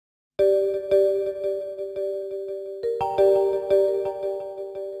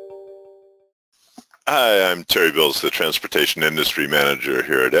Hi, I'm Terry Bills, the Transportation Industry Manager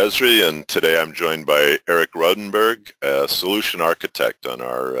here at Esri, and today I'm joined by Eric Rodenberg, a Solution Architect on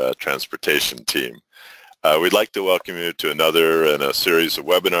our transportation team. We'd like to welcome you to another in a series of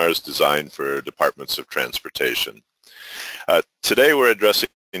webinars designed for departments of transportation. Today we're addressing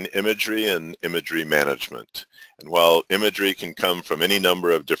imagery and imagery management. And while imagery can come from any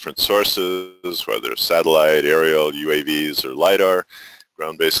number of different sources, whether satellite, aerial, UAVs, or LiDAR,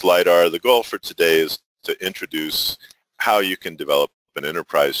 ground-based LiDAR, the goal for today is to introduce how you can develop an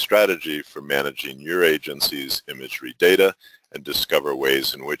enterprise strategy for managing your agency's imagery data and discover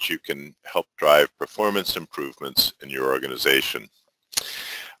ways in which you can help drive performance improvements in your organization.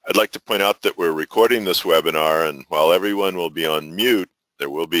 I'd like to point out that we're recording this webinar, and while everyone will be on mute, there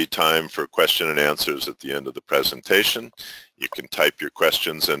will be time for question and answers at the end of the presentation. You can type your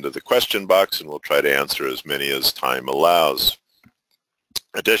questions into the question box and we'll try to answer as many as time allows.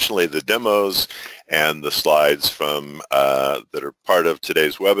 Additionally, the demos and the slides from that are part of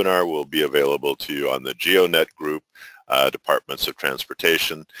today's webinar will be available to you on the GeoNet group, Departments of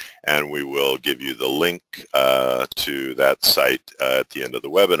Transportation, and we will give you the link to that site at the end of the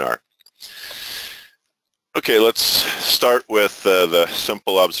webinar. Okay, let's start with the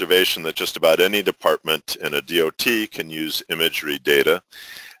simple observation that just about any department in a DOT can use imagery data,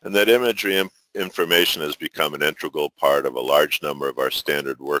 and that imagery information has become an integral part of a large number of our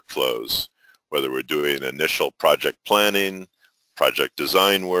standard workflows, whether we're doing initial project planning, project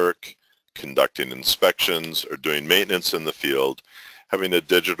design work, conducting inspections, or doing maintenance in the field. Having a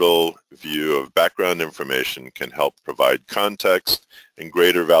digital view of background information can help provide context and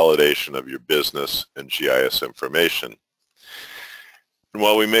greater validation of your business and GIS information. And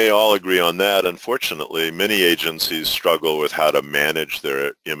while we may all agree on that, unfortunately, many agencies struggle with how to manage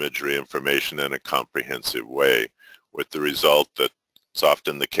their imagery information in a comprehensive way, with the result that it's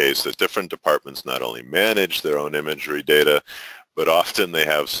often the case that different departments not only manage their own imagery data, but often they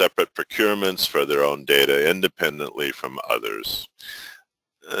have separate procurements for their own data independently from others.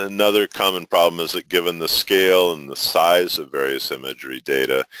 Another common problem is that given the scale and the size of various imagery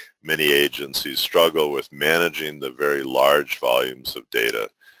data, many agencies struggle with managing the very large volumes of data,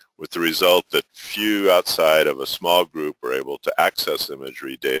 with the result that few outside of a small group are able to access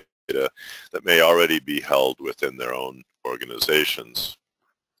imagery data that may already be held within their own organizations.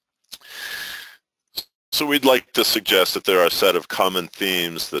 So we'd like to suggest that there are a set of common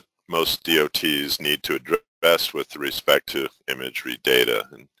themes that most DOTs need to address with respect to imagery data.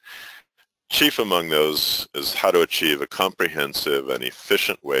 And chief among those is how to achieve a comprehensive and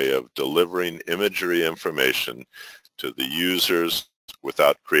efficient way of delivering imagery information to the users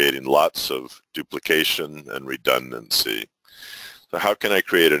without creating lots of duplication and redundancy. So how can I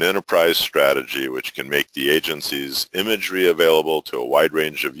create an enterprise strategy which can make the agency's imagery available to a wide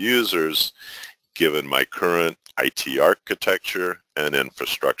range of users given my current IT architecture and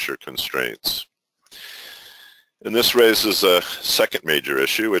infrastructure constraints? And this raises a second major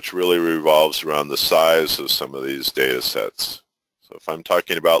issue, which really revolves around the size of some of these data sets. So if I'm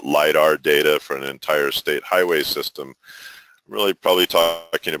talking about LiDAR data for an entire state highway system, I'm really probably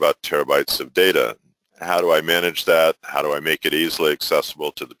talking about terabytes of data. How do I manage that? How do I make it easily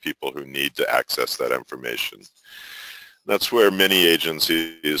accessible to the people who need to access that information? That's where many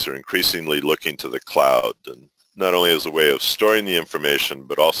agencies are increasingly looking to the cloud, and not only as a way of storing the information,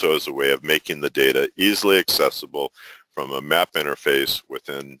 but also as a way of making the data easily accessible from a map interface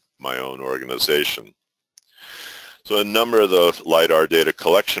within my own organization. So a number of the LiDAR data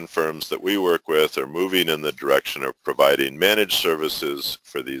collection firms that we work with are moving in the direction of providing managed services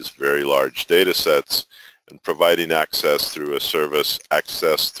for these very large data sets and providing access through a service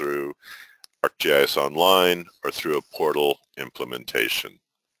accessed through ArcGIS Online or through a portal implementation.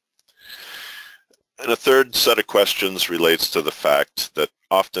 And a third set of questions relates to the fact that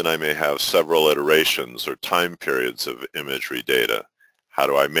often I may have several iterations or time periods of imagery data. How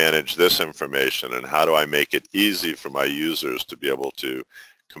do I manage this information, and how do I make it easy for my users to be able to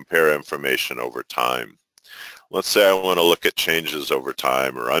compare information over time? Let's say I want to look at changes over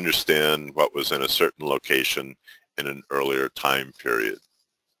time or understand what was in a certain location in an earlier time period.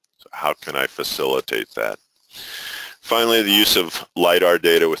 So how can I facilitate that? Finally, the use of LiDAR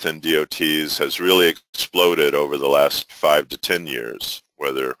data within DOTs has really exploded over the last 5 to 10 years.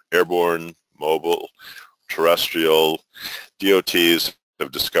 Whether airborne, mobile, terrestrial, DOTs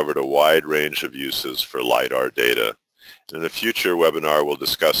have discovered a wide range of uses for LiDAR data. In a future webinar, we'll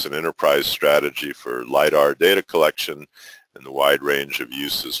discuss an enterprise strategy for LiDAR data collection and the wide range of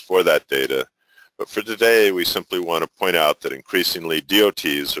uses for that data. But for today, we simply want to point out that increasingly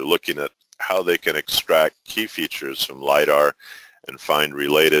DOTs are looking at how they can extract key features from LiDAR and find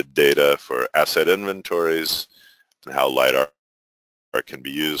related data for asset inventories, and how LiDAR can be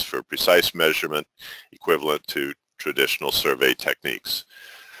used for precise measurement equivalent to traditional survey techniques.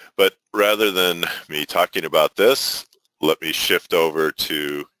 But rather than me talking about this, let me shift over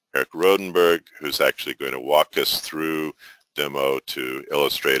to Eric Rodenberg, who's actually going to walk us through demo to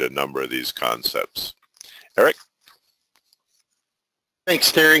illustrate a number of these concepts. Eric?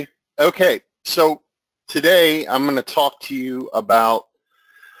 Thanks, Terry. Okay, so today I'm going to talk to you about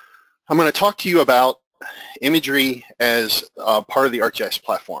imagery as part of the ArcGIS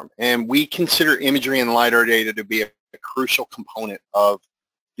platform, and we consider imagery and LiDAR data to be a crucial component of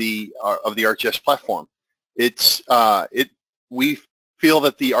the ArcGIS platform. We feel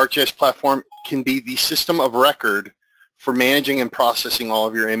that the ArcGIS platform can be the system of record for managing and processing all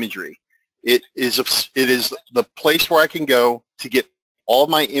of your imagery. It is the place where I can go to get all of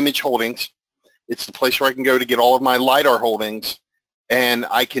my image holdings. It's the place where I can go to get all of my LiDAR holdings, and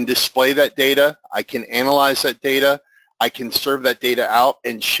I can display that data, I can analyze that data, I can serve that data out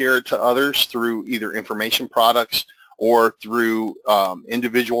and share it to others through either information products or through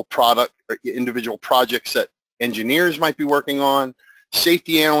individual projects that engineers might be working on,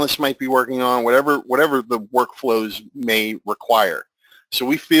 safety analysts might be working on, whatever the workflows may require. So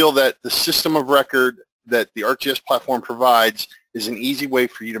we feel that the system of record that the ArcGIS platform provides is an easy way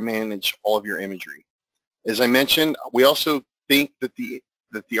for you to manage all of your imagery. As I mentioned, we also think that the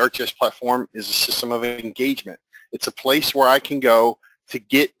ArcGIS platform is a system of engagement. It's a place where I can go to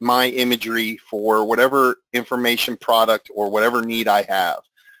get my imagery for whatever information product or whatever need I have.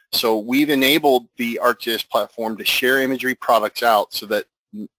 So we've enabled the ArcGIS platform to share imagery products out so that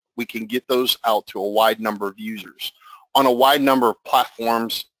we can get those out to a wide number of users on a wide number of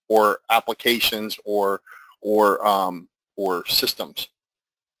platforms or applications or systems.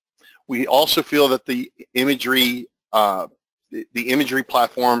 We also feel that the imagery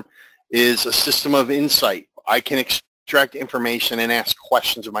platform is a system of insight. I can extract information and ask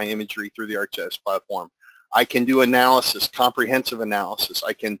questions of my imagery through the ArcGIS platform. I can do analysis, comprehensive analysis.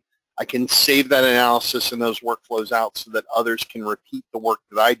 I can save that analysis and those workflows out so that others can repeat the work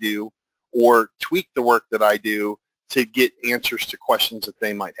that I do or tweak the work that I do to get answers to questions that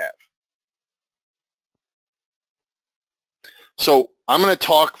they might have. So I'm going to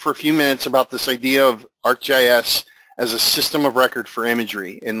talk for a few minutes about this idea of ArcGIS as a system of record for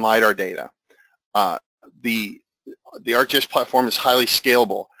imagery in LiDAR data. The ArcGIS platform is highly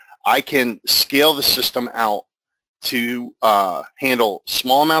scalable. I can scale the system out to handle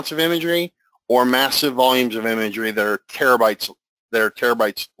small amounts of imagery or massive volumes of imagery that are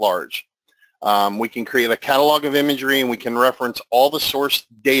terabytes large. We can create a catalog of imagery, and we can reference all the source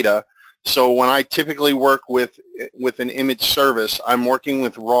data. So when I typically work with an image service, I'm working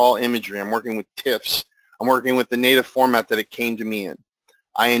with raw imagery. I'm working with TIFFs. I'm working with the native format that it came to me in.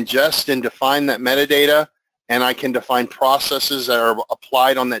 I ingest and define that metadata, and I can define processes that are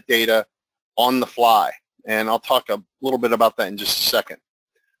applied on that data on the fly. And I'll talk a little bit about that in just a second.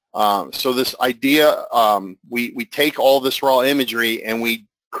 So this idea, we take all this raw imagery and we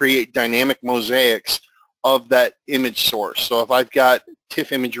create dynamic mosaics of that image source. So if I've got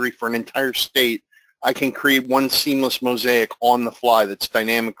TIFF imagery for an entire state, I can create one seamless mosaic on the fly that's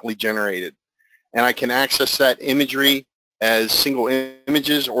dynamically generated. And I can access that imagery as single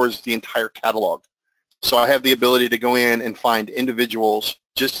images or as the entire catalog. So I have the ability to go in and find individuals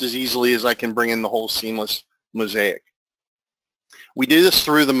just as easily as I can bring in the whole seamless mosaic. We do this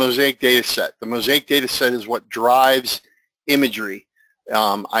through the mosaic data set. The mosaic data set is what drives imagery.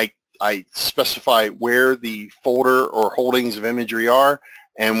 I specify where the folder or holdings of imagery are,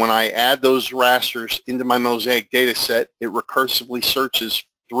 and when I add those rasters into my mosaic data set, it recursively searches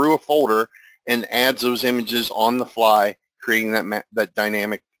through a folder and adds those images on the fly, creating that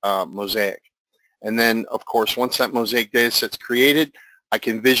dynamic mosaic. And then, of course, once that mosaic data set's created, I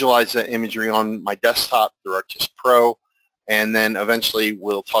can visualize that imagery on my desktop through ArcGIS Pro, and then eventually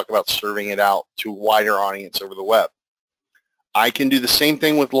we'll talk about serving it out to a wider audience over the web. I can do the same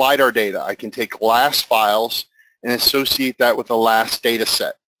thing with LiDAR data. I can take LAS files and associate that with a LAS data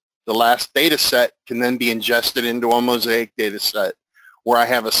set. The LAS data set can then be ingested into a mosaic data set where I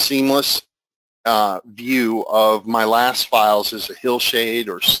have a seamless view of my LAS files as a hillshade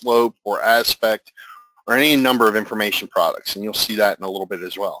or slope or aspect or any number of information products, and you'll see that in a little bit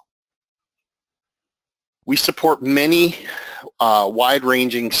as well. We support many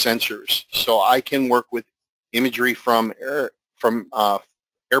wide-ranging sensors, so I can work with imagery from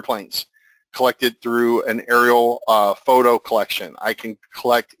airplanes collected through an aerial photo collection. I can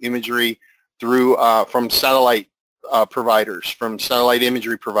collect imagery through from satellite providers, from satellite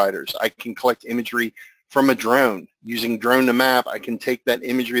imagery providers. I can collect imagery from a drone. Using drone to map, I can take that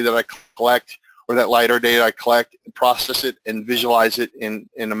imagery that I collect or that LiDAR data I collect and process it and visualize it in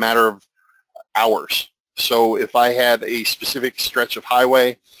a matter of hours. So if I had a specific stretch of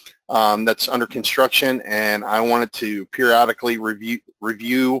highway that's under construction and I wanted to periodically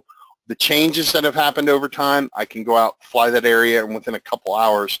review the changes that have happened over time, I can go out, fly that area, and within a couple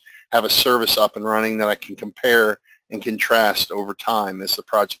hours have a service up and running that I can compare and contrast over time as the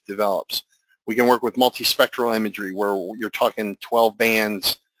project develops. We can work with multispectral imagery where you're talking 12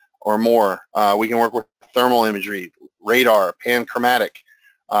 bands or more. We can work with thermal imagery, radar, panchromatic,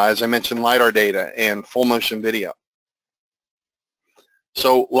 as I mentioned, LiDAR data, and full motion video.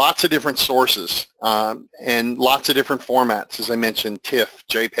 So lots of different sources and lots of different formats, as I mentioned, TIFF,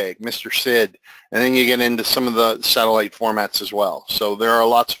 JPEG, Mr. SID, and then you get into some of the satellite formats as well. So there are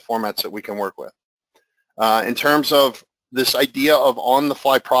lots of formats that we can work with. In terms of this idea of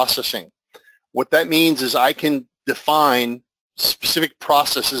on-the-fly processing, what that means is I can define specific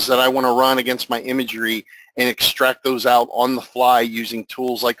processes that I want to run against my imagery and extract those out on the fly using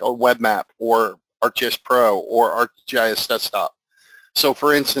tools like a web map or ArcGIS Pro or ArcGIS Desktop. So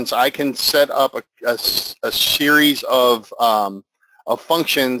for instance, I can set up a series of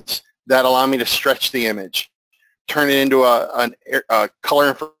functions that allow me to stretch the image, turn it into a color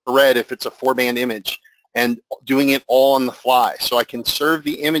infrared if it's a 4-band image, and doing it all on the fly. So I can serve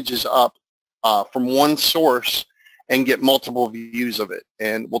the images up from one source and get multiple views of it.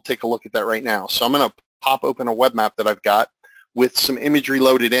 And we'll take a look at that right now. So I'm going to pop open a web map that I've got with some imagery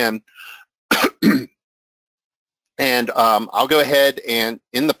loaded in. And I'll go ahead and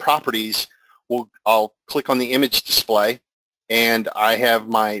in the properties, I'll click on the image display, and I have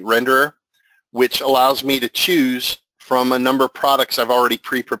my renderer, which allows me to choose from a number of products I've already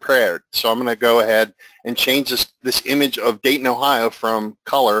pre-prepared. So I'm going to go ahead and change this image of Dayton, Ohio from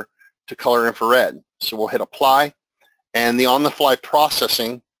color to color infrared. So we'll hit apply, and the on-the-fly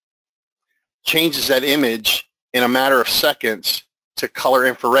processing changes that image in a matter of seconds to color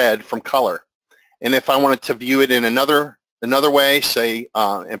infrared from color. And if I wanted to view it in another way, say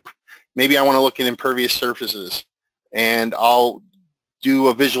maybe I want to look at impervious surfaces, and I'll do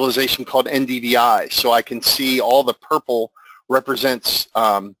a visualization called NDVI, so I can see all the purple represents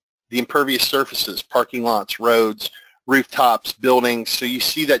the impervious surfaces, parking lots, roads, rooftops, buildings. So you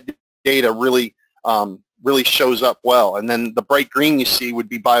see that data really really shows up well. And then the bright green you see would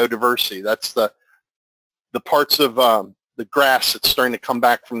be biodiversity. That's the parts of the grass that's starting to come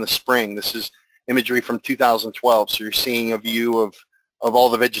back from the spring. This is imagery from 2012. So you're seeing a view of all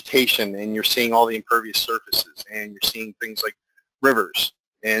the vegetation, and you're seeing all the impervious surfaces, and you're seeing things like rivers,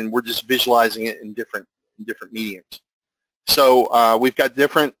 and we're just visualizing it in different mediums. So we've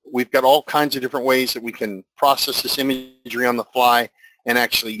got all kinds of different ways that we can process this imagery on the fly and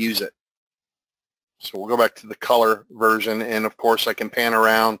actually use it. So we'll go back to the color version, and of course I can pan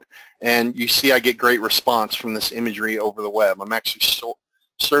around, and you see I get great response from this imagery over the web. I'm actually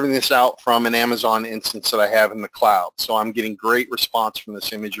serving this out from an Amazon instance that I have in the cloud. So I'm getting great response from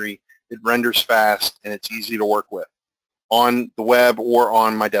this imagery. It renders fast, and it's easy to work with on the web or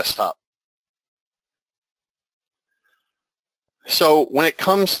on my desktop. So when it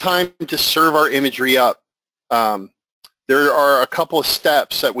comes time to serve our imagery up, there are a couple of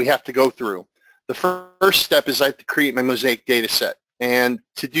steps that we have to go through. The first step is I have to create my Mosaic data set. And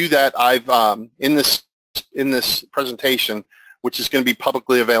to do that, I've in this presentation, which is going to be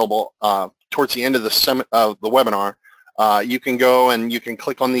publicly available towards the end of the webinar, you can go and you can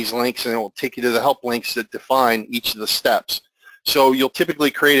click on these links, and it will take you to the help links that define each of the steps. So you'll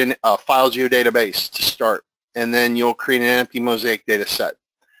typically create a file geodatabase to start, and then you'll create an empty Mosaic data set.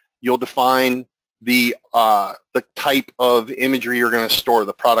 You'll define the type of imagery you're going to store,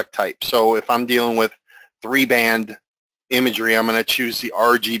 the product type. So if I'm dealing with 3-band imagery, I'm going to choose the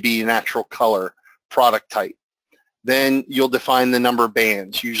RGB natural color product type. Then you'll define the number of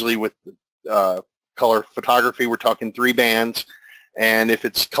bands. Usually with color photography, we're talking 3 bands, and if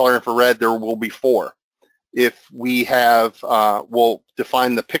it's color infrared, there will be 4. If we have, we'll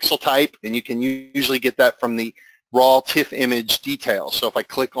define the pixel type, and you can usually get that from the raw TIFF image details. So if I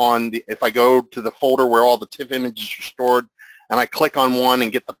click on if I go to the folder where all the TIFF images are stored, and I click on one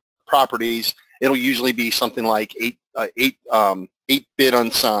and get the properties, it'll usually be something like 8-bit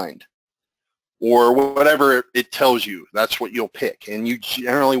unsigned, or whatever it tells you. That's what you'll pick, and you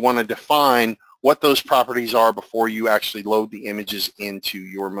generally want to define what those properties are before you actually load the images into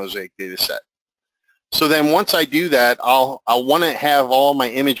your Mosaic data set. So then once I do that, I'll want to have all my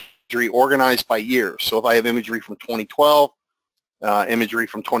imagery organized by year. So if I have imagery from 2012, imagery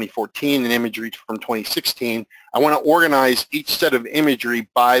from 2014 and imagery from 2016. I want to organize each set of imagery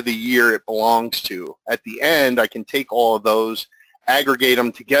by the year it belongs to. At the end, I can take all of those, aggregate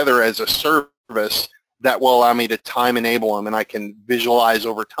them together as a service that will allow me to time enable them, and I can visualize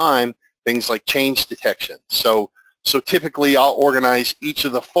over time things like change detection. So typically I'll organize each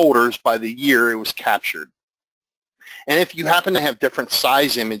of the folders by the year it was captured. And if you happen to have different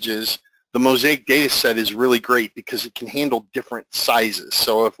size images, the Mosaic data set is really great because it can handle different sizes.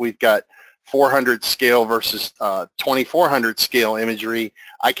 So if we've got 400 scale versus 2400 scale imagery,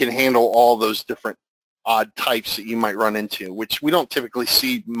 I can handle all those different odd types that you might run into, which we don't typically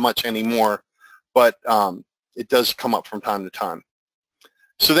see much anymore, but it does come up from time to time.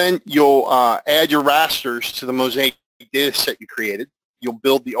 So then you'll add your rasters to the Mosaic data set you created. You'll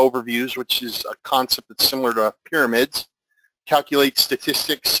build the overviews, which is a concept that's similar to pyramids, calculate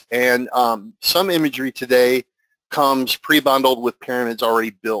statistics, and some imagery today comes pre-bundled with pyramids already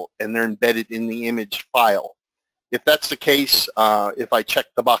built, and they're embedded in the image file. If that's the case, if I check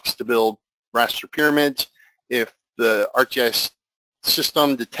the box to build raster pyramids, if the ArcGIS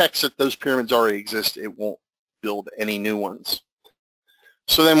system detects that those pyramids already exist, it won't build any new ones.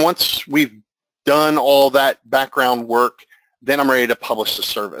 So then once we've done all that background work, then I'm ready to publish the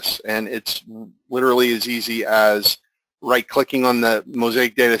service. And it's literally as easy as right-clicking on the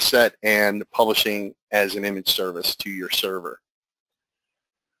Mosaic data set and publishing as an image service to your server.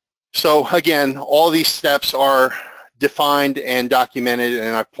 So again, all these steps are defined and documented,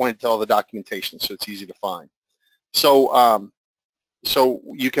 and I've pointed to all the documentation, so it's easy to find. So, so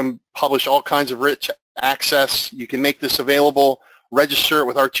you can publish all kinds of rich access. You can make this available, register it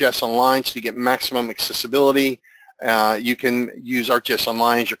with ArcGIS Online so you get maximum accessibility. You can use ArcGIS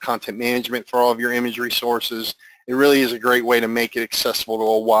Online as your content management for all of your imagery sources. It really is a great way to make it accessible to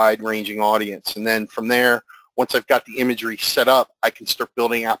a wide-ranging audience. And then from there, once I've got the imagery set up, I can start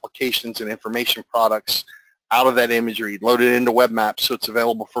building applications and information products out of that imagery, load it into web maps so it's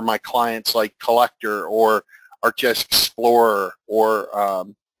available for my clients like Collector or ArcGIS Explorer,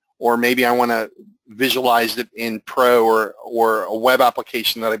 or maybe I want to visualize it in Pro or a web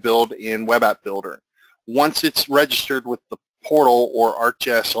application that I build in Web App Builder. Once it's registered with the portal or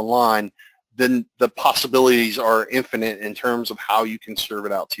ArcGIS Online, then the possibilities are infinite in terms of how you can serve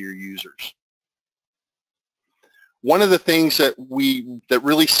it out to your users. One of the things that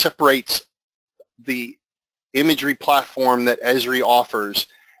really separates the imagery platform that Esri offers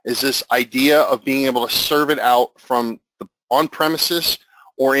is this idea of being able to serve it out from the on-premises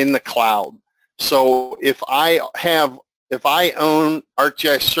or in the cloud. So if I own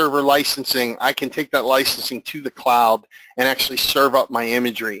ArcGIS server licensing, I can take that licensing to the cloud and actually serve up my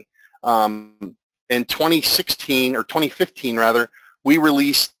imagery. In 2016 or 2015 rather, we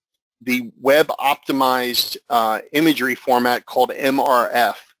released the web optimized imagery format called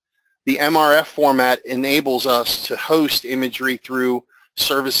MRF. The MRF format enables us to host imagery through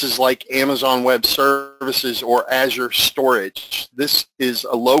services like Amazon Web Services or Azure Storage. This is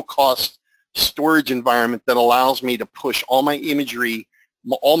a low-cost storage environment that allows me to push all my imagery,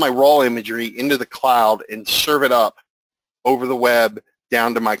 all my raw imagery into the cloud and serve it up over the web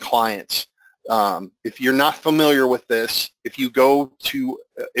down to my clients. If you're not familiar with this, if you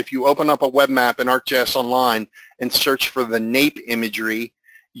open up a web map in ArcGIS Online and search for the NAPE imagery,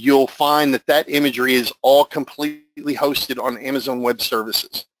 you'll find that that imagery is all completely hosted on Amazon Web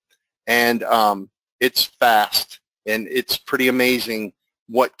Services. And it's fast, and it's pretty amazing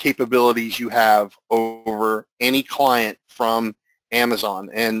what capabilities you have over any client from Amazon.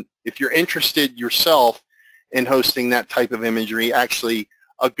 And if you're interested yourself in hosting that type of imagery, actually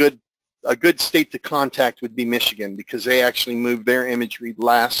a good state to contact would be Michigan, because they actually moved their imagery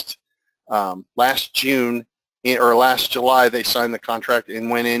last June, or last July they signed the contract and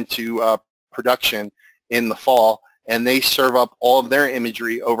went into production in the fall, and they serve up all of their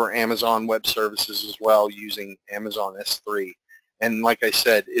imagery over Amazon Web Services as well using Amazon S3. And like I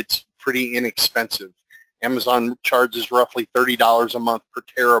said, it's pretty inexpensive. Amazon charges roughly $30 a month per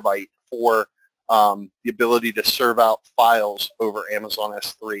terabyte for the ability to serve out files over Amazon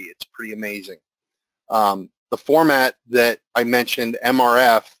S3. It's pretty amazing. The format that I mentioned,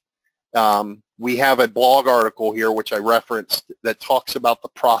 MRF, we have a blog article here which I referenced that talks about the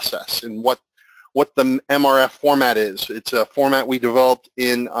process and what the MRF format is. It's a format we developed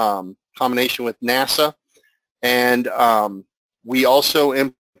in combination with NASA, and we also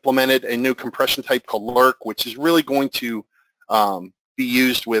implemented a new compression type called LIRC, which is really going to be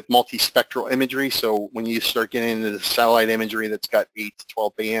used with multispectral imagery. So when you start getting into the satellite imagery that's got 8 to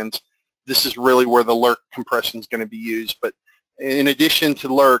 12 bands, this is really where the LIRC compression is going to be used. But in addition to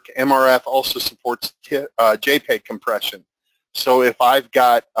LIRC, MRF also supports JPEG compression. So if I've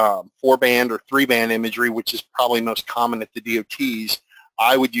got 4-band or 3-band imagery, which is probably most common at the DOTs,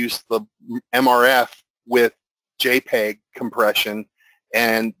 I would use the MRF with JPEG compression.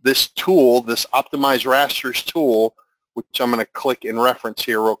 And this tool, this Optimize Rasters tool, which I'm going to click and reference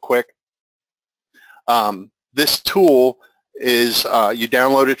here real quick, this tool is, you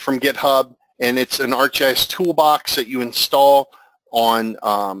download it from GitHub, and it's an ArcGIS toolbox that you install on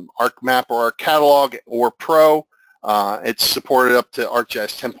ArcMap or ArcCatalog or Pro. It's supported up to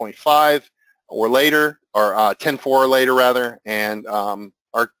ArcGIS 10.5 or later, or 10.4 or later rather, and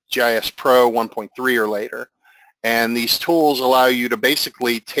ArcGIS Pro 1.3 or later. And these tools allow you to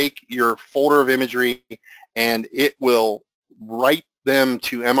basically take your folder of imagery and it will write them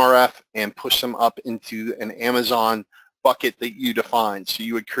to MRF and push them up into an Amazon bucket that you define. So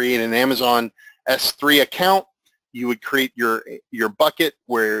you would create an Amazon S3 account. You would create your bucket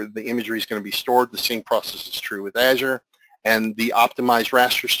where the imagery is going to be stored. The same process is true with Azure. And the Optimized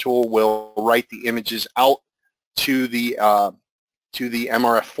Rasters tool will write the images out to the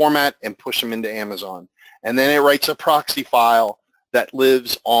MRF format and push them into Amazon. And then it writes a proxy file that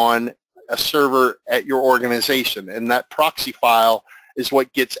lives on a server at your organization. And that proxy file is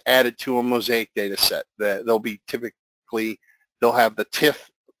what gets added to a Mosaic data set. They'll be typically, they'll have the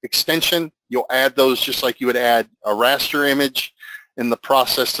TIFF extension. You'll add those just like you would add a raster image in the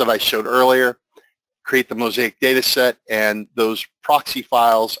process that I showed earlier. Create the Mosaic data set, and those proxy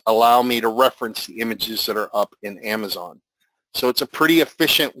files allow me to reference the images that are up in Amazon. So it's a pretty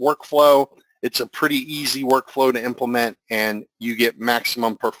efficient workflow. It's a pretty easy workflow to implement, and you get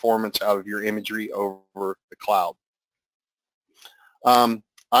maximum performance out of your imagery over the cloud.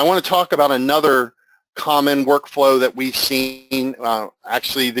 I want to talk about another common workflow that we've seen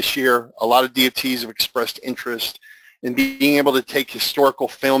actually this year. A lot of DOTs have expressed interest in being able to take historical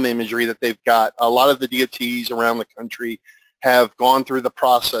film imagery that they've got. A lot of the DOTs around the country have gone through the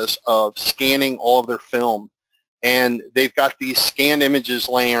process of scanning all of their film, and they've got these scanned images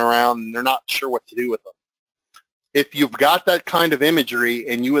laying around and they're not sure what to do with them. If you've got that kind of imagery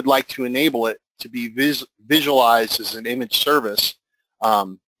and you would like to enable it to be visualized as an image service,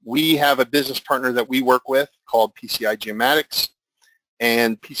 we have a business partner that we work with called PCI Geomatics,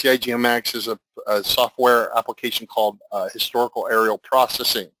 and PCI Geomatics is a software application called Historical Aerial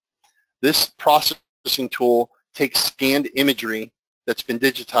Processing. This processing tool takes scanned imagery that's been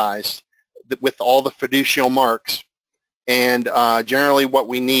digitized with all the fiducial marks, and generally what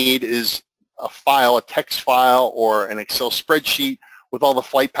we need is a file, a text file or an Excel spreadsheet with all the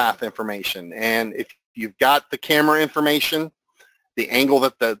flight path information. And if you've got the camera information, the angle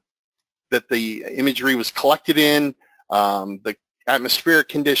that the imagery was collected in, the atmospheric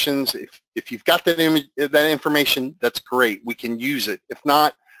conditions, if you've got that information, that's great. We can use it. If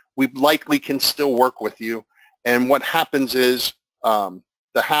not, we likely can still work with you. And what happens is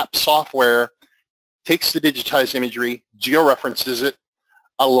the HAP software takes the digitized imagery, georeferences it,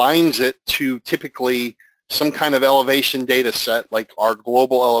 aligns it to typically some kind of elevation data set like our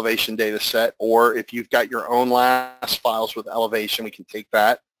global elevation data set, or if you've got your own LAS files with elevation, we can take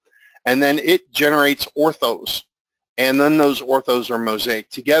that. And then it generates orthos. And then those orthos are mosaic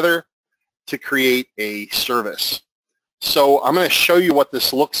together to create a service. So I'm going to show you what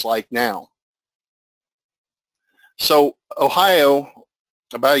this looks like now. So Ohio,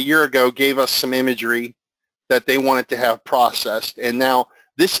 about a year ago, gave us some imagery that they wanted to have processed. And now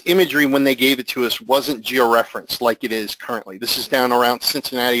this imagery, when they gave it to us, wasn't georeferenced like it is currently. This is down around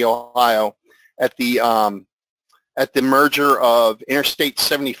Cincinnati, Ohio, at the merger of Interstate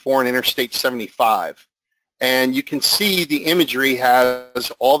 74 and Interstate 75. And you can see the imagery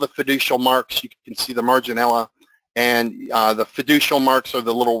has all the fiducial marks. You can see the marginella, and the fiducial marks are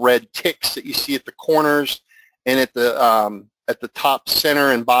the little red ticks that you see at the corners and at the top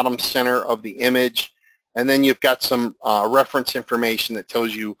center and bottom center of the image. And then you've got some reference information that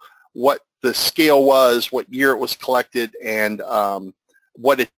tells you what the scale was, what year it was collected, and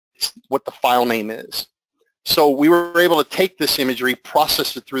what the file name is. So we were able to take this imagery,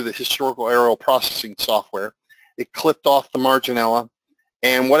 process it through the historical aerial processing software. It clipped off the marginella,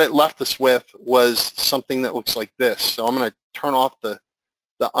 and what it left us with was something that looks like this. So I'm going to turn off the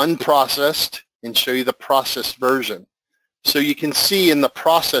unprocessed and show you the processed version. So you can see in the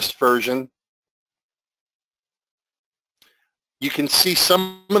processed version, you can see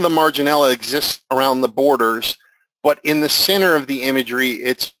some of the marginella exists around the borders, but in the center of the imagery,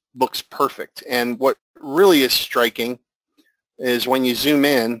 it looks perfect. And what really is striking is when you zoom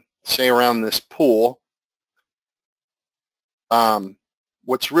in, say around this pool,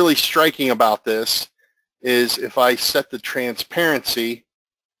 what's really striking about this is if I set the transparency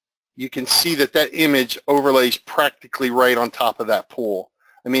you can see that that image overlays practically right on top of that pool.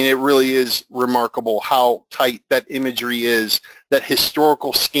 I mean, it really is remarkable how tight that imagery is. That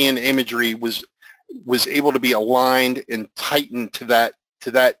historical scan imagery was able to be aligned and tightened to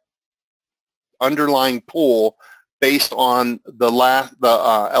that underlying pool based on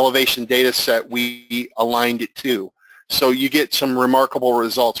the elevation data set we aligned it to. So you get some remarkable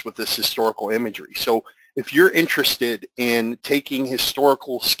results with this historical imagery. So if you're interested in taking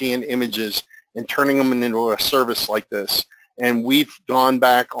historical scanned images and turning them into a service like this, and we've gone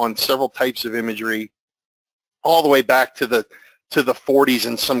back on several types of imagery all the way back to the 40s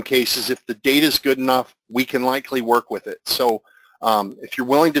in some cases. If the data is good enough, we can likely work with it. So if you're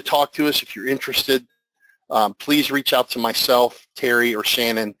willing to talk to us, if you're interested, please reach out to myself, Terry, or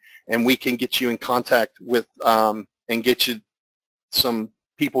Shannon, and we can get you in contact with and get you some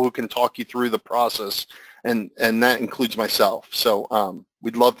people who can talk you through the process, and that includes myself. So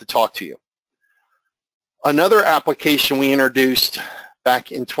we'd love to talk to you. Another application we introduced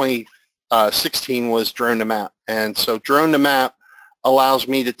back in 2016 was Drone to Map. And so Drone to Map allows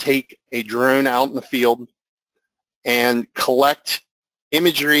me to take a drone out in the field and collect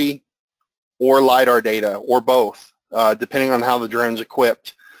imagery or LiDAR data, or both, depending on how the drone's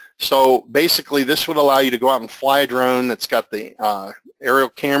equipped. So basically, this would allow you to go out and fly a drone that's got the aerial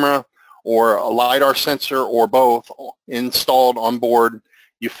camera or a LiDAR sensor or both installed on board.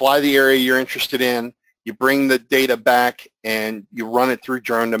 You fly the area you're interested in, you bring the data back, and you run it through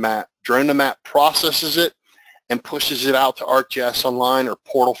Drone to Map. Drone to Map processes it and pushes it out to ArcGIS Online or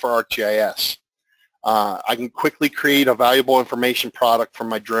Portal for ArcGIS. I can quickly create a valuable information product from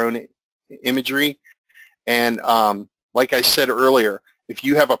my drone imagery. And like I said earlier, if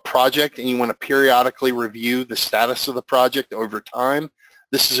you have a project and you want to periodically review the status of the project over time,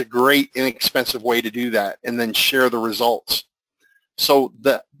 this is a great inexpensive way to do that, and then share the results. So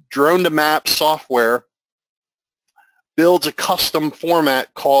the Drone to Map software builds a custom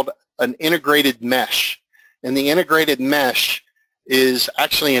format called an integrated mesh. And the integrated mesh is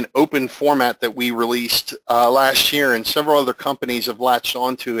actually an open format that we released last year, and several other companies have latched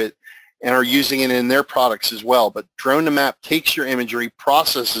onto it and are using it in their products as well. But Drone to Map takes your imagery,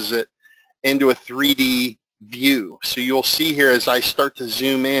 processes it into a 3D view. So you'll see here as I start to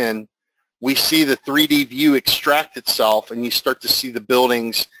zoom in, we see the 3D view extract itself, and you start to see the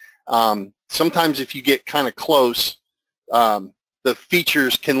buildings. Sometimes if you get kind of close, the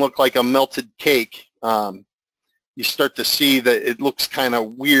features can look like a melted cake. You start to see that it looks kind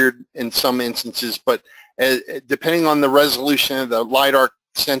of weird in some instances, but depending on the resolution of the LiDAR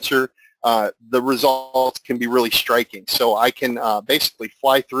sensor, the results can be really striking. So I can basically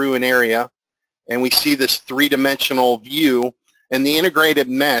fly through an area, and we see this three-dimensional view, and the integrated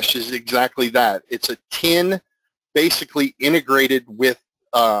mesh is exactly that. It's a tin basically integrated with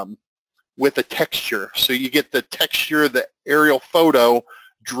a texture. So you get the texture of the aerial photo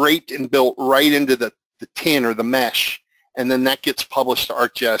draped and built right into the tin or the mesh, and then that gets published to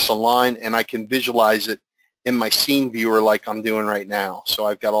ArcGIS Online, and I can visualize it in my scene viewer like I'm doing right now. So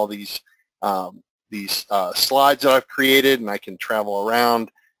I've got all these slides that I've created, and I can travel around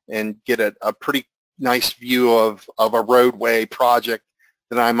and get a pretty nice view of a roadway project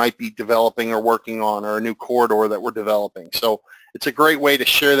that I might be developing or working on, or a new corridor that we're developing. So it's a great way to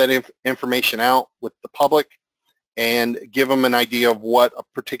share that information out with the public and give them an idea of what a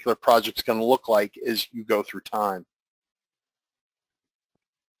particular project is going to look like as you go through time.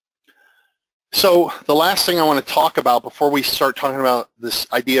 So the last thing I want to talk about before we start talking about this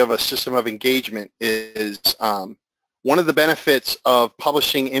idea of a system of engagement is one of the benefits of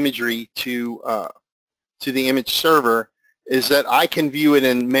publishing imagery to the image server is that I can view it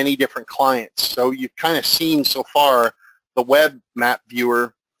in many different clients. So you've kind of seen so far the web map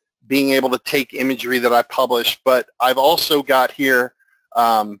viewer being able to take imagery that I publish, but I've also got here,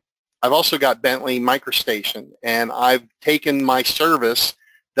 I've also got Bentley MicroStation, and I've taken my service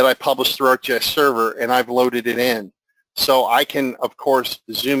that I published through ArcGIS Server, and I've loaded it in. So I can, of course,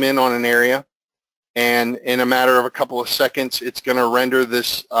 zoom in on an area, and in a matter of a couple of seconds, it's going to render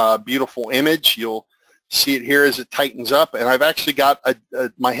this beautiful image. You'll see it here as it tightens up, and I've actually got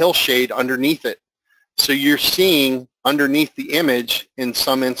my hillshade underneath it. So you're seeing underneath the image, in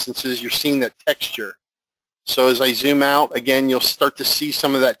some instances, you're seeing that texture. So as I zoom out, again, you'll start to see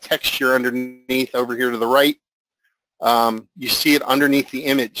some of that texture underneath over here to the right. You see it underneath the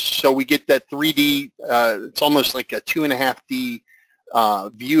image. So we get that 3D, it's almost like a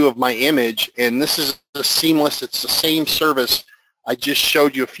 2.5D view of my image, and this is the seamless, it's the same service I just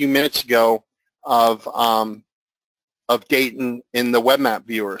showed you a few minutes ago of Dayton in the web map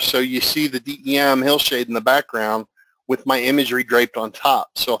viewer. So you see the DEM hillshade in the background with my imagery draped on top.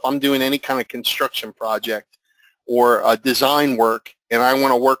 So if I'm doing any kind of construction project or design work and I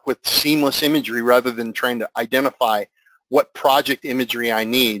want to work with seamless imagery rather than trying to identify what project imagery I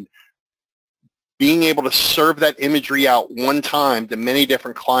need, being able to serve that imagery out one time to many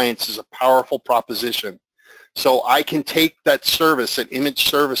different clients is a powerful proposition. So I can take that service, that image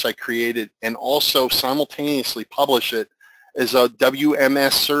service I created, and also simultaneously publish it as a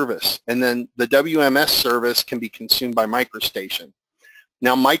WMS service. And then the WMS service can be consumed by MicroStation.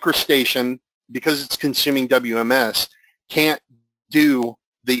 Now MicroStation, because it's consuming WMS, can't do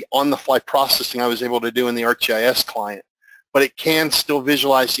the on-the-fly processing I was able to do in the ArcGIS client, but it can still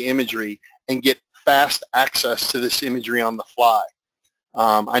visualize the imagery and get fast access to this imagery on the fly.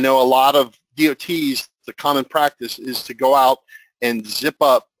 I know a lot of DOTs, the common practice is to go out and zip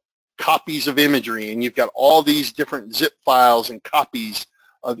up copies of imagery, and you've got all these different zip files and copies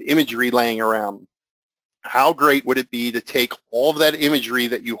of imagery laying around. How great would it be to take all of that imagery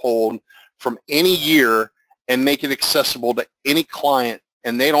that you hold from any year and make it accessible to any client,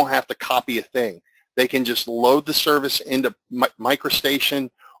 and they don't have to copy a thing. They can just load the service into MicroStation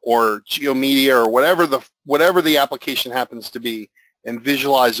or GeoMedia or whatever the application happens to be, and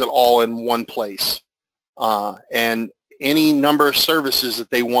visualize it all in one place. And any number of services that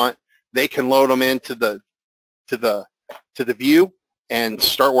they want, they can load them into the view and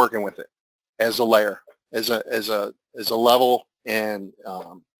start working with it as a layer, as a level, and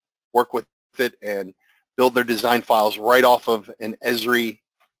work with it and build their design files right off of an Esri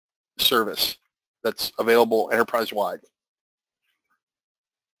service that's available enterprise-wide.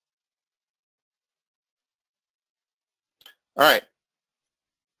 All right,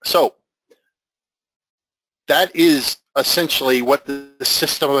 so that is essentially what the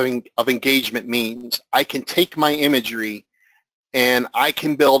system of engagement means. I can take my imagery and I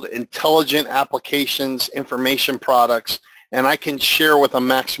can build intelligent applications, information products, and I can share with a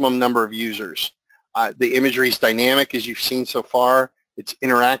maximum number of users. The imagery is dynamic, as you've seen so far. It's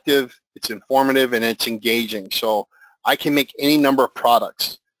interactive, it's informative, and it's engaging. So I can make any number of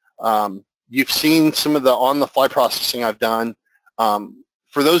products. You've seen some of the on-the-fly processing I've done.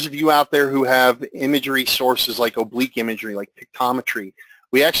 For those of you out there who have imagery sources like oblique imagery, like pictometry,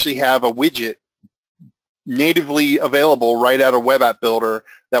 we actually have a widget natively available right out of Web App Builder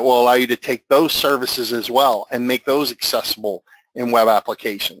that will allow you to take those services as well and make those accessible in web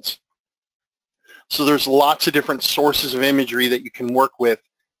applications. So there's lots of different sources of imagery that you can work with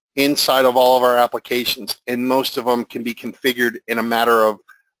inside of all of our applications, and most of them can be configured in a matter of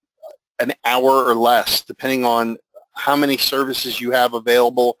an hour or less, depending on how many services you have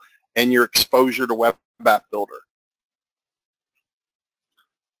available and your exposure to Web App Builder.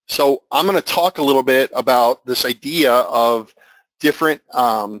 So I'm going to talk a little bit about this idea of different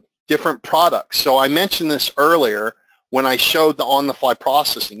products. So I mentioned this earlier when I showed the on-the-fly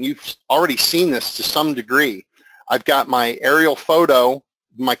processing. You've already seen this to some degree. I've got my aerial photo,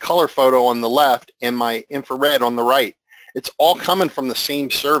 my color photo on the left, and my infrared on the right. It's all coming from the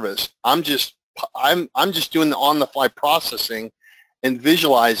same service. I'm just doing the on-the-fly processing and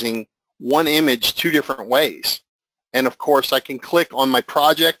visualizing one image two different ways. And of course, I can click on my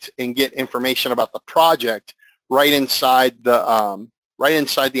project and get information about the project right inside the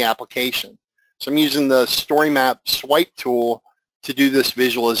application. So I'm using the Story Map swipe tool to do this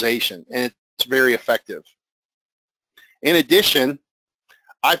visualization, and it's very effective. In addition,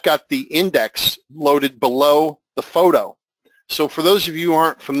 I've got the index loaded below the photo. So for those of you who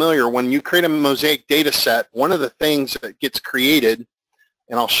aren't familiar, when you create a mosaic data set, one of the things that gets created,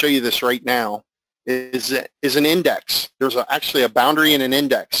 and I'll show you this right now, is an index. There's actually a boundary and an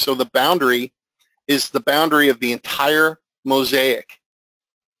index. So the boundary is the boundary of the entire mosaic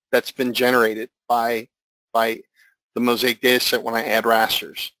that's been generated by the mosaic data set when I add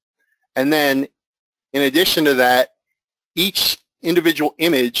rasters. And then in addition to that, each individual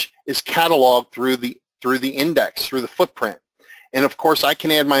image is cataloged through the index, through the footprint. And of course, I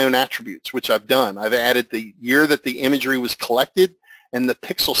can add my own attributes, which I've done. I've added the year that the imagery was collected and the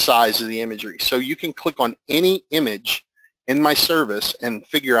pixel size of the imagery. So you can click on any image in my service and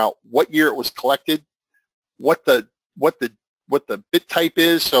figure out what year it was collected, what the bit type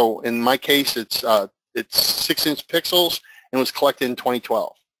is. So in my case, it's 6-inch pixels and was collected in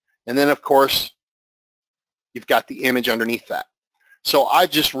 2012. And then of course, you've got the image underneath that. So I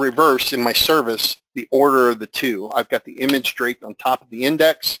just reversed in my service the order of the two. I've got the image draped on top of the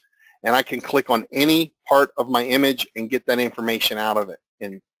index, and I can click on any part of my image and get that information out of it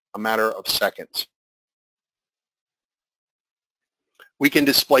in a matter of seconds. We can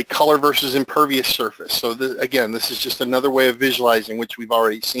display color versus impervious surface. So again, this is just another way of visualizing, which we've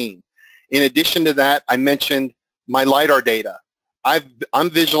already seen. In addition to that, I mentioned my LiDAR data. I'm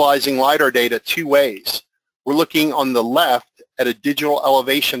visualizing LiDAR data two ways. We're looking on the left at a digital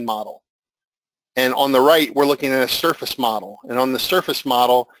elevation model. And on the right, we're looking at a surface model. And on the surface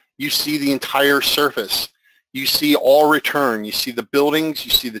model, you see the entire surface. You see all return. You see the buildings.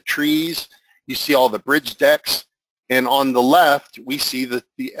 You see the trees. You see all the bridge decks. And on the left, we see the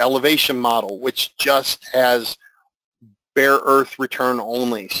elevation model, which just has bare earth return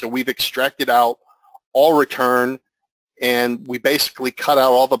only. So we've extracted out all return, and we basically cut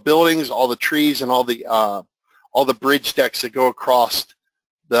out all the buildings, all the trees, and all the bridge decks that go across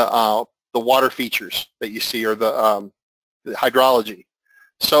the water features that you see, or the hydrology.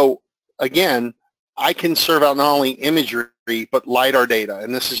 So again, I can serve out not only imagery but LiDAR data,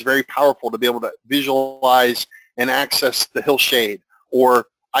 and this is very powerful to be able to visualize and access the hillshade, or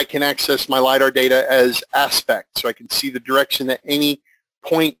I can access my LiDAR data as aspect, so I can see the direction that any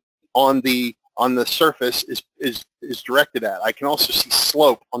point on the surface is directed at. I can also see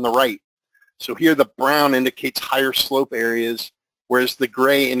slope on the right. So here the brown indicates higher slope areas, whereas the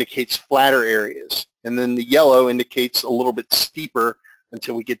gray indicates flatter areas, and then the yellow indicates a little bit steeper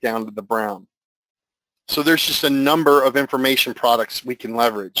until we get down to the brown. So there's just a number of information products we can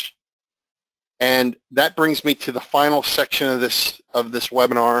leverage. And that brings me to the final section of this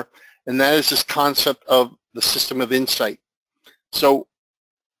webinar, and that is this concept of the system of insight. So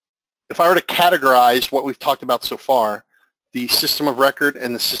if I were to categorize what we've talked about so far, the system of record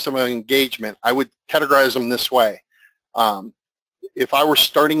and the system of engagement, I would categorize them this way. If I were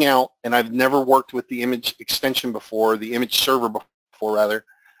starting out and I've never worked with the image extension before, the image server before rather,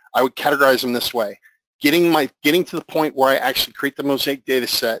 I would categorize them this way. Getting to the point where I actually create the mosaic data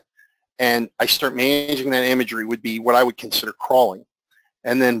set and I start managing that imagery would be what I would consider crawling.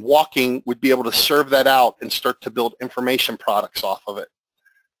 And then walking would be able to serve that out and start to build information products off of it.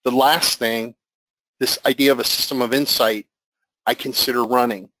 The last thing, this idea of a system of insight, I consider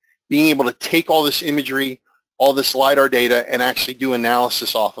running. Being able to take all this imagery, all this LiDAR data, and actually do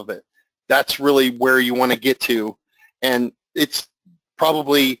analysis off of it. That's really where you want to get to. And it's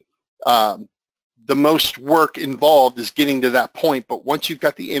probably the most work involved is getting to that point, but once you've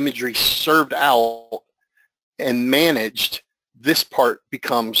got the imagery served out and managed, this part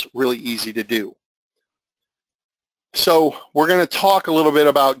becomes really easy to do. So we're going to talk a little bit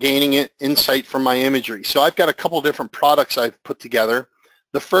about gaining insight from my imagery. So I've got a couple different products I've put together.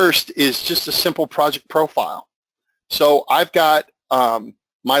 The first is just a simple project profile. So I've got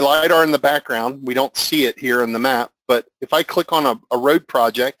my LiDAR in the background. We don't see it here on the map, but if I click on a road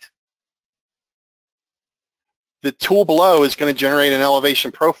project, the tool below is going to generate an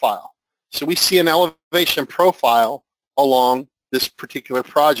elevation profile. So we see an elevation profile along this particular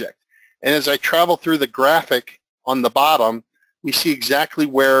project. And as I travel through the graphic on the bottom, we see exactly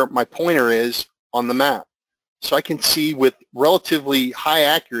where my pointer is on the map. So I can see with relatively high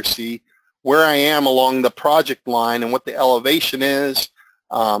accuracy where I am along the project line and what the elevation is,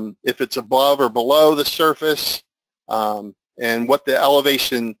 if it's above or below the surface, and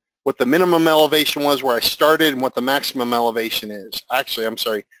what the minimum elevation was where I started and what the maximum elevation is. Actually, I'm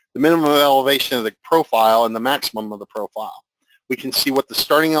sorry, the minimum elevation of the profile and the maximum of the profile. We can see what the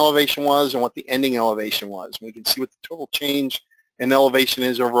starting elevation was and what the ending elevation was. We can see what the total change in elevation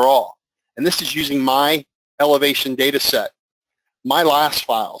is overall. And this is using my elevation data set, my last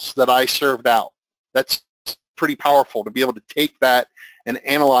files that I served out. That's pretty powerful to be able to take that and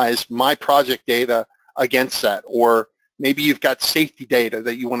analyze my project data against that. Or maybe you've got safety data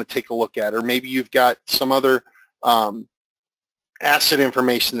that you want to take a look at, or maybe you've got some other asset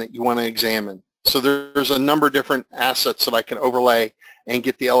information that you want to examine. So there's a number of different assets that I can overlay and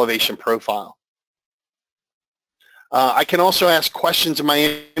get the elevation profile. I can also ask questions in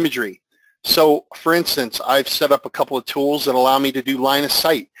my imagery. So for instance, I've set up a couple of tools that allow me to do line of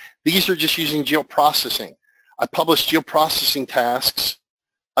sight. These are just using geoprocessing. I publish geoprocessing tasks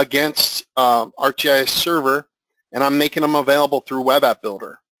against ArcGIS server, and I'm making them available through Web App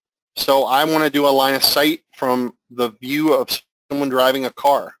Builder. So I want to do a line of sight from the view of someone driving a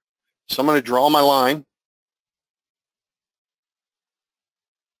car. So I'm going to draw my line,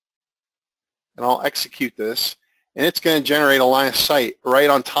 and I'll execute this, and it's going to generate a line of sight right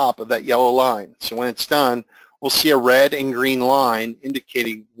on top of that yellow line. So when it's done, we'll see a red and green line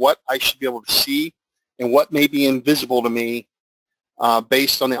indicating what I should be able to see and what may be invisible to me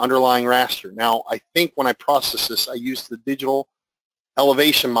based on the underlying raster. Now, I think when I process this, I use the digital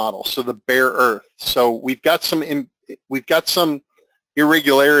elevation model, so the bare earth. So we've got some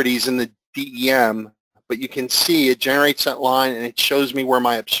irregularities in the DEM, but you can see it generates that line and it shows me where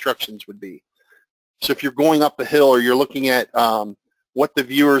my obstructions would be. So if you're going up a hill or you're looking at what the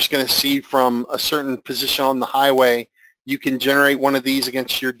viewer is going to see from a certain position on the highway. You can generate one of these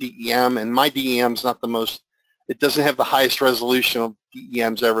against your DEM, and my DEM is not the most, it doesn't have the highest resolution of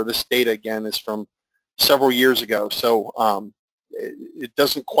DEMs ever. This data, again, is from several years ago, so it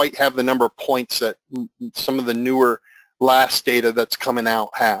doesn't quite have the number of points that some of the newer last data that's coming out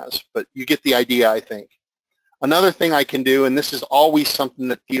has, but you get the idea, I think. Another thing I can do, and this is always something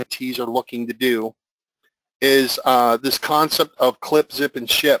that DOTs are looking to do, is this concept of clip, zip, and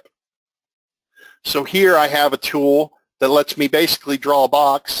ship. So here I have a tool that lets me basically draw a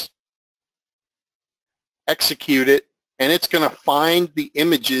box, execute it, and it's going to find the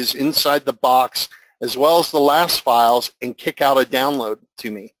images inside the box as well as the last files and kick out a download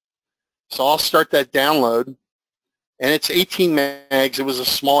to me. So I'll start that download, and it's 18 megs. It was a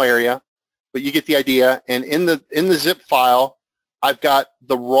small area, but you get the idea. And in the zip file, I've got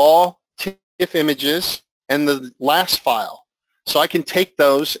the raw TIFF images and the last file. So I can take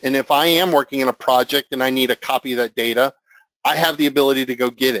those, and if I am working in a project and I need a copy of that data, I have the ability to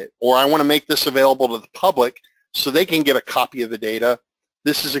go get it. Or I want to make this available to the public so they can get a copy of the data.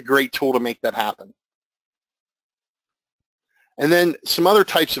 This is a great tool to make that happen. And then some other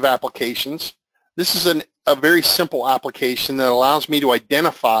types of applications. This is a very simple application that allows me to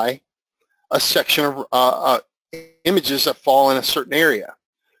identify a section of images that fall in a certain area.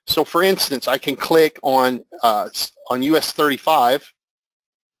 So for instance, I can click on US 35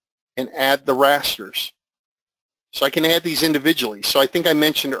 and add the rasters. So I can add these individually. So I think I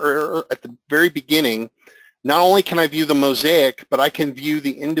mentioned at the very beginning, not only can I view the mosaic, but I can view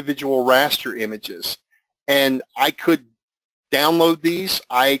the individual raster images. And I could download these,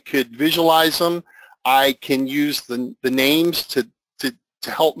 I could visualize them, I can use the names to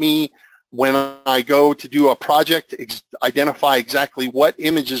help me when I go to do a project, identify exactly what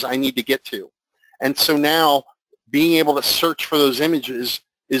images I need to get to. And so now being able to search for those images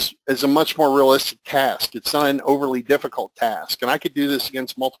is a much more realistic task. It's not an overly difficult task. And I could do this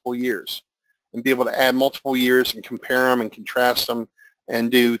against multiple years and be able to add multiple years and compare them and contrast them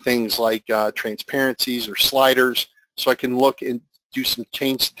and do things like transparencies or sliders, so I can look and do some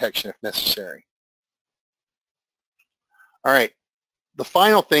change detection if necessary. All right. The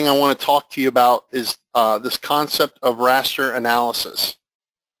final thing I want to talk to you about is this concept of raster analysis.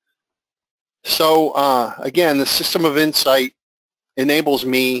 So again, the system of insight enables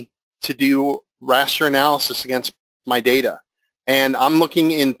me to do raster analysis against my data. And I'm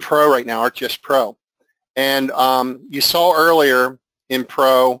looking in Pro right now, ArcGIS Pro. And you saw earlier in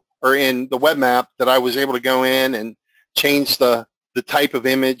Pro, or in the web map, that I was able to go in and change the type of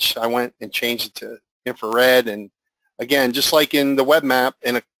image. I went and changed it to infrared, and again, just like in the web map,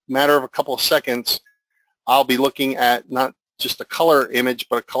 in a matter of a couple of seconds, I'll be looking at not just a color image,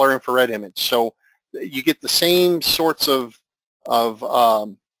 but a color infrared image. So you get the same sorts of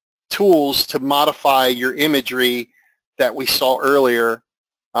tools to modify your imagery that we saw earlier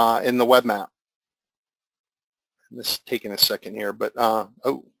in the web map. This is taking a second here, but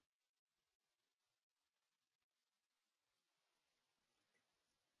oh.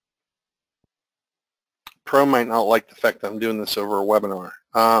 Pro might not like the fact that I'm doing this over a webinar.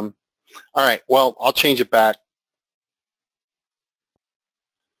 All right, well, I'll change it back.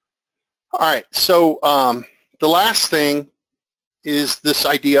 All right, so the last thing is this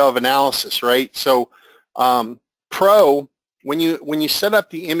idea of analysis, right? So Pro, when you set up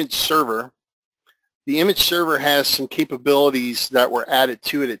the image server has some capabilities that were added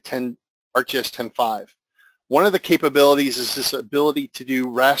to it at ArcGIS 10.5. One of the capabilities is this ability to do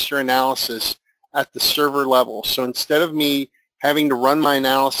raster analysis at the server level. So instead of me having to run my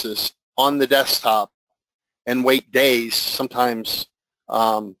analysis on the desktop and wait days, sometimes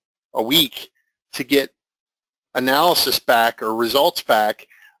a week, to get analysis back or results back,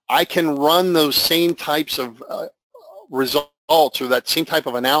 I can run those same types of results or that same type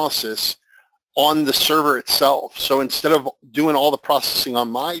of analysis on the server itself. So instead of doing all the processing on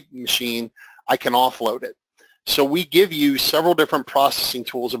my machine, I can offload it. So we give you several different processing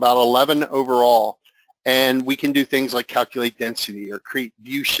tools, about 11 overall, and we can do things like calculate density or create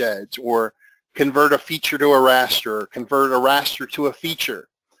view sheds or convert a feature to a raster or convert a raster to a feature.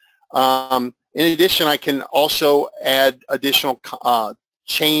 In addition, I can also add additional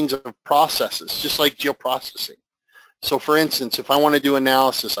chains of processes, just like geoprocessing. So for instance, if I want to do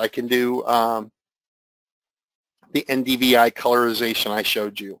analysis, I can do the NDVI colorization I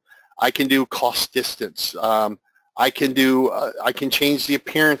showed you. I can do cost distance. I can change the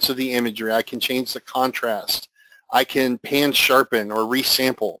appearance of the imagery. I can change the contrast. I can pan sharpen or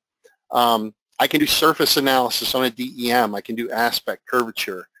resample. I can do surface analysis on a DEM. I can do aspect,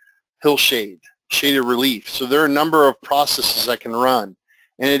 curvature, hillshade, shaded relief. So there are a number of processes I can run.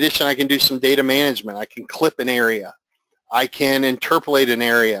 In addition, I can do some data management. I can clip an area. I can interpolate an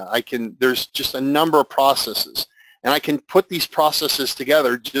area. There's just a number of processes. And I can put these processes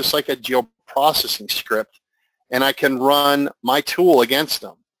together just like a geoprocessing script, and I can run my tool against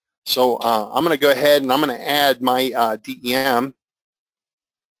them. So I'm going to go ahead and I'm going to add my DEM.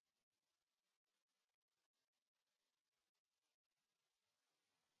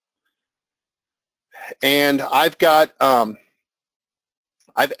 And I've got,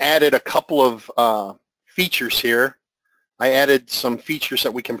 I've added a couple of features here. I added some features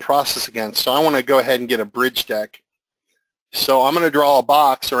that we can process against. So I want to go ahead and get a bridge deck. So I'm going to draw a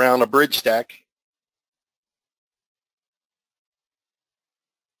box around a bridge deck.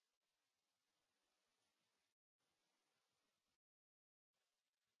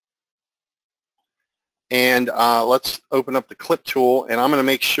 And let's open up the clip tool, and I'm going to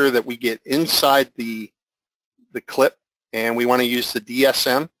make sure that we get inside the clip, and we want to use the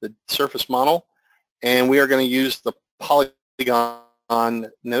DSM, the surface model, and we are going to use the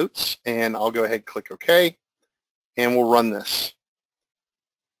polygon notes, and I'll go ahead and click OK, and we'll run this.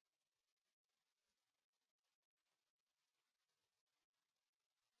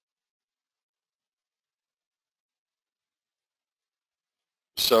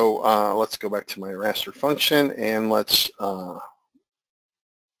 So let's go back to my raster function, and let's run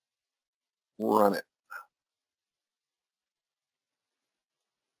it.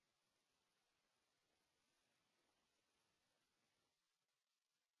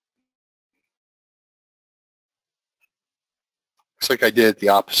 Looks like I did it the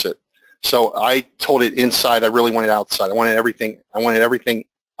opposite. So I told it inside. I really wanted outside. I wanted everything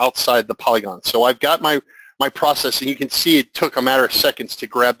outside the polygon. So I've got my process, and you can see it took a matter of seconds to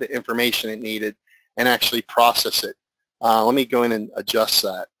grab the information it needed and actually process it. Let me go in and adjust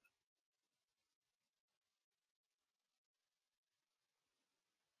that.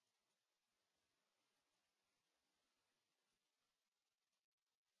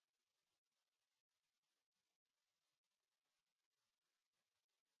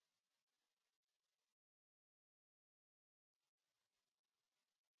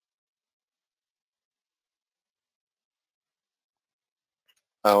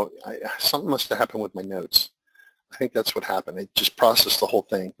 Oh, something must have happened with my notes. I think that's what happened. It just processed the whole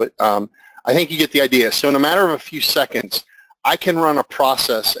thing. But I think you get the idea. So in a matter of a few seconds, I can run a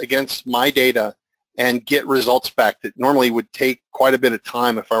process against my data and get results back that normally would take quite a bit of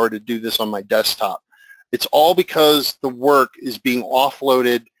time if I were to do this on my desktop. It's all because the work is being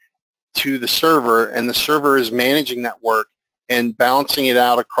offloaded to the server, and the server is managing that work and balancing it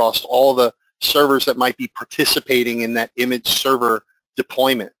out across all the servers that might be participating in that image server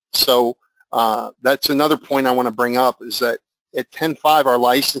deployment. So that's another point I want to bring up, is that at 10.5 our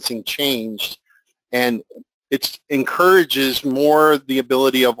licensing changed, and it encourages more the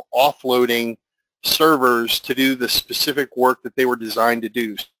ability of offloading servers to do the specific work that they were designed to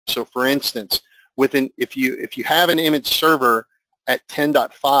do. So for instance, if you have an image server at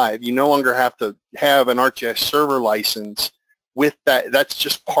 10.5, you no longer have to have an ArcGIS server license with that. That's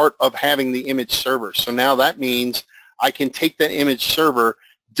just part of having the image server. So now that means I can take that image server,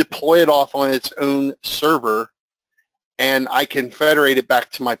 deploy it off on its own server, and I can federate it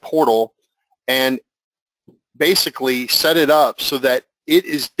back to my portal and basically set it up so that it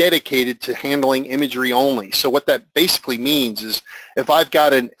is dedicated to handling imagery only. So what that basically means is, if I've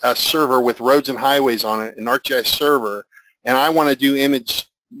got a server with roads and highways on it, an ArcGIS server, and I want to do image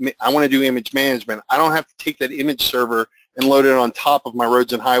management, I don't have to take that image server and load it on top of my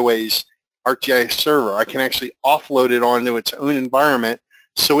roads and highways ArcGIS server. I can actually offload it onto its own environment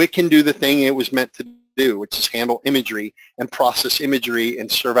so it can do the thing it was meant to do, which is handle imagery and process imagery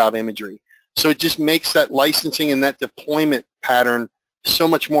and serve out imagery. So it just makes that licensing and that deployment pattern so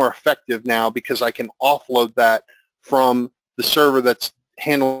much more effective now, because I can offload that from the server that's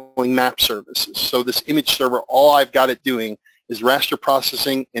handling map services. So this image server, all I've got it doing is raster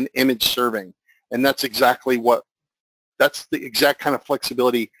processing and image serving. And that's that's the exact kind of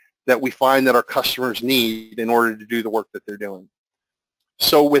flexibility that we find that our customers need in order to do the work that they're doing.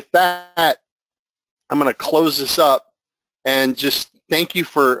 So with that, I'm going to close this up and just thank you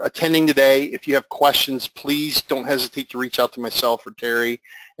for attending today. If you have questions, please don't hesitate to reach out to myself or Terry.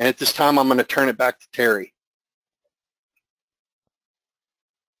 And at this time, I'm going to turn it back to Terry.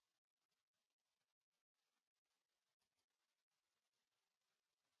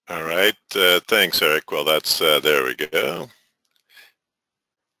 All right, thanks, Eric. Well, that's, there we go.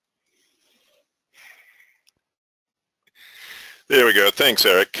 There we go. Thanks,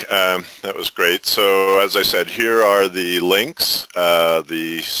 Eric. That was great. So as I said, here are the links,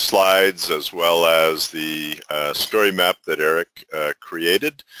 the slides, as well as the story map that Eric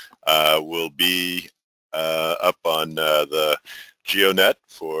created will be up on the GeoNet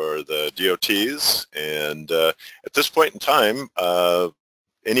for the DOTs. And at this point in time,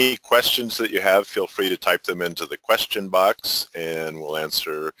 any questions that you have, feel free to type them into the question box, and we'll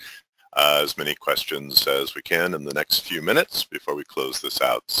answer as many questions as we can in the next few minutes before we close this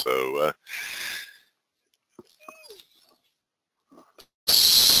out. So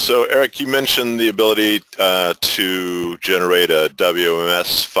Eric, you mentioned the ability to generate a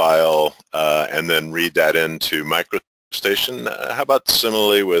WMS file and then read that into MicroStation. How about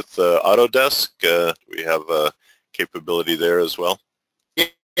similarly with Autodesk? Do we have a capability there as well?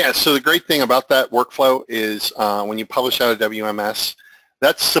 Yeah, so the great thing about that workflow is when you publish out a WMS,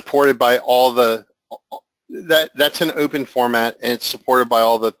 that's supported by all the, that's an open format, and it's supported by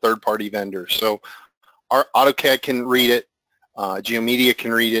all the third-party vendors. So our AutoCAD can read it, GeoMedia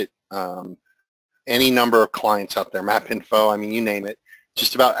can read it, any number of clients out there, MapInfo, I mean, you name it.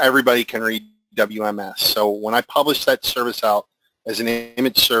 Just about everybody can read WMS. So when I publish that service out as an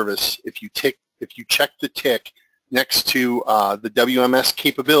image service, if you check the tick next to the WMS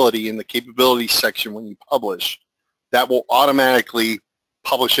capability in the capabilities section when you publish, that will automatically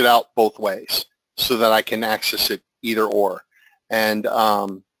publish it out both ways so that I can access it either or. And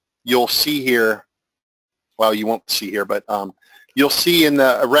you'll see here, well, you won't see here, but you'll see in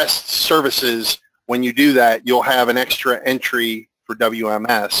the REST services, when you do that, you'll have an extra entry for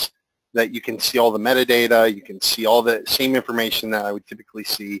WMS that you can see all the metadata, you can see all the same information that I would typically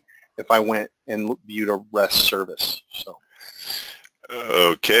see if I went and viewed a REST service. So.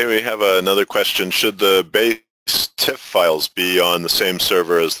 Okay, we have another question. Should the base TIFF files be on the same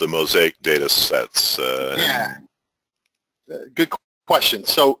server as the Mosaic data sets? Yeah, good question.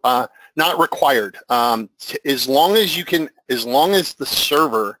 So not required. As long as the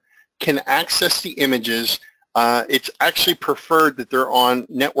server can access the images, it's actually preferred that they're on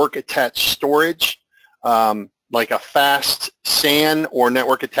network attached storage, like a fast SAN or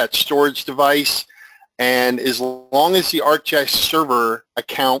network attached storage device. And as long as the ArcGIS server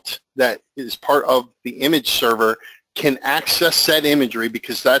account that is part of the image server can access that imagery,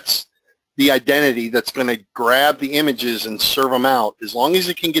 because that's the identity that's going to grab the images and serve them out, as long as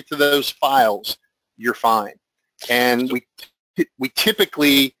it can get to those files, you're fine. And we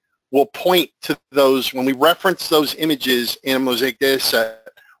typically will point to those, when we reference those images in a Mosaic data set,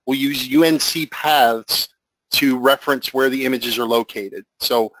 we'll use UNC paths to reference where the images are located.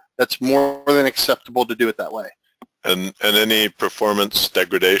 So that's more than acceptable to do it that way. And any performance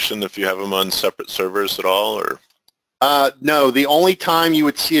degradation if you have them on separate servers at all, or? No, the only time you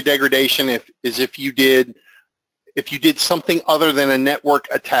would see a degradation is if you did something other than a network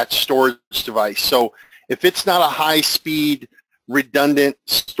attached storage device. So if it's not a high-speed redundant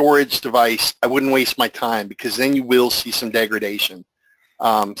storage device, I wouldn't waste my time, because then you will see some degradation.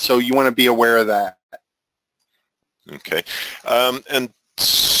 So you want to be aware of that. Okay, and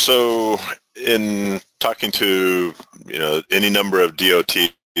so in talking to any number of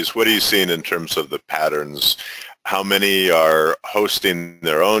DOTs, what are you seeing in terms of the patterns? How many are hosting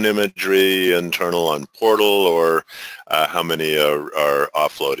their own imagery internal on Portal, or how many are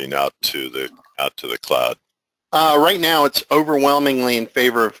offloading out to the cloud? Right now, it's overwhelmingly in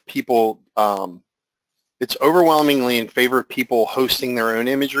favor of people. It's overwhelmingly in favor of people hosting their own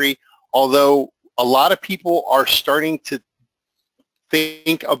imagery. Although a lot of people are starting to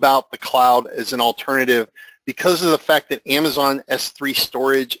think about the cloud as an alternative because of the fact that Amazon S3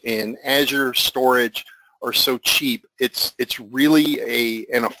 storage and Azure storage are so cheap. It's really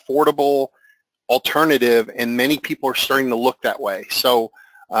an affordable alternative, and many people are starting to look that way. So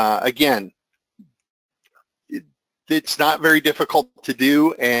again, it's not very difficult to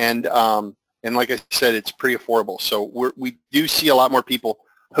do, and like I said, it's pretty affordable. So we do see a lot more people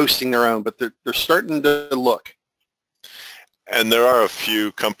hosting their own, but they're starting to look. And there are a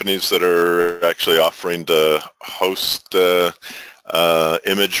few companies that are actually offering to host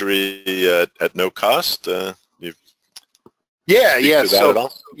imagery at no cost.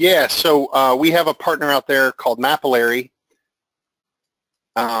 Yeah. So we have a partner out there called Mapillary.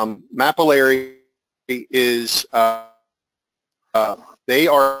 Mapillary is they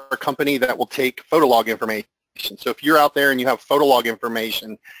are a company that will take photo log information. So if you're out there and you have photo log information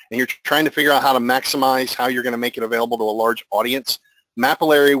and you're trying to figure out how to maximize how you're going to make it available to a large audience,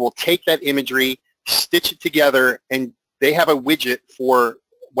 Mapillary will take that imagery, stitch it together, and they have a widget for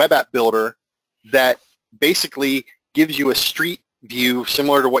Web App Builder that basically gives you a street view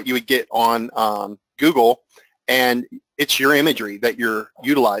similar to what you would get on Google, and it's your imagery that you're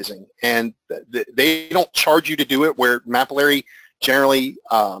utilizing. And they don't charge you to do it, where Mapillary generally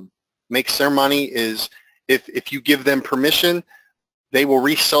makes their money is if you give them permission, they will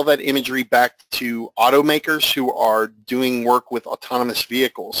resell that imagery back to automakers who are doing work with autonomous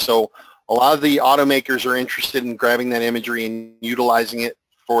vehicles. So a lot of the automakers are interested in grabbing that imagery and utilizing it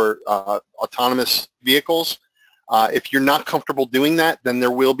for autonomous vehicles. If you're not comfortable doing that, then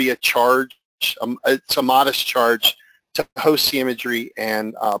there will be a charge. It's a modest charge to host the imagery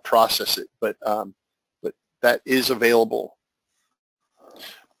and process it, but that is available.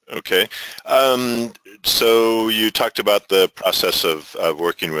 Okay. So you talked about the process of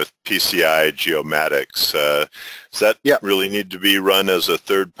working with PCI Geomatics. Does that really need to be run as a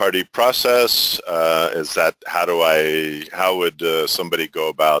third-party process? Is that how would somebody go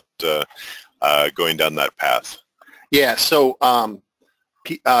about going down that path? Yeah. So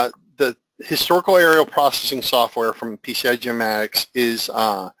the historical aerial processing software from PCI Geomatics is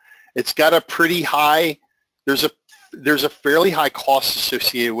it's got a pretty high. There's a fairly high cost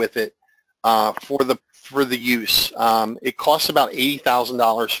associated with it for the use. It costs about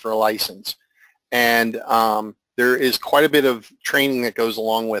 $80,000 for a license, and there is quite a bit of training that goes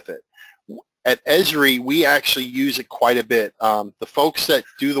along with it. At Esri, we actually use it quite a bit. The folks that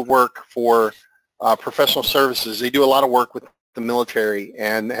do the work for professional services, they do a lot of work with the military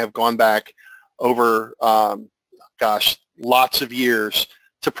and have gone back over, lots of years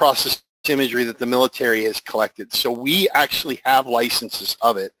to process imagery that the military has collected. So we actually have licenses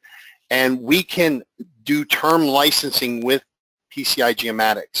of it, and we can do term licensing with PCI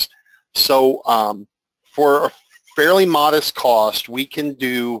Geomatics. So for a fairly modest cost, we can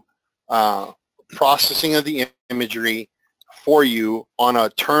do processing of the imagery for you on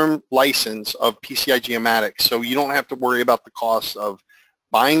a term license of PCI Geomatics. So you don't have to worry about the cost of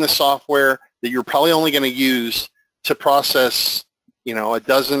buying the software that you're probably only going to use to process, a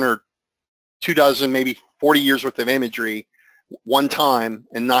dozen or 2 dozen, maybe 40 years worth of imagery one time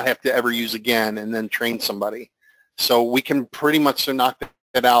and not have to ever use again and then train somebody. So we can pretty much knock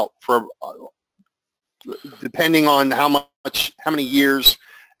that out for, depending on how many years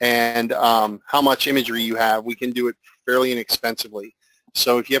and how much imagery you have, we can do it fairly inexpensively.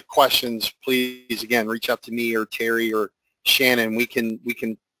 So if you have questions, please, again, reach out to me or Terry or Shannon. We can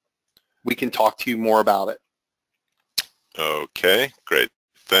talk to you more about it. Okay, great.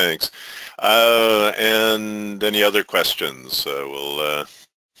 Thanks. And any other questions? We'll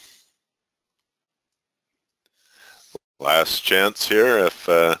last chance here if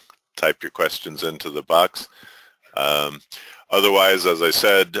type your questions into the box. Otherwise, as I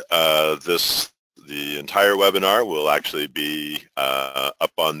said, the entire webinar will actually be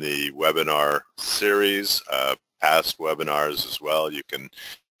up on the webinar series, past webinars as well. You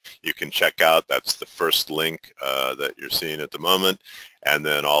can check out. That's the first link that you're seeing at the moment, and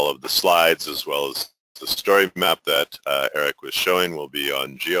then all of the slides as well as the story map that Eric was showing will be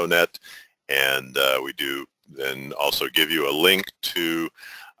on GeoNet, and we do then also give you a link to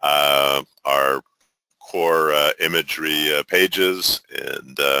our core imagery pages.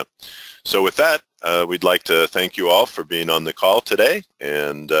 And so with that, we'd like to thank you all for being on the call today,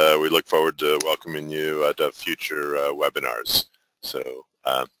 and we look forward to welcoming you at future webinars. So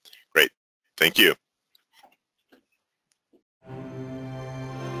great. Thank you.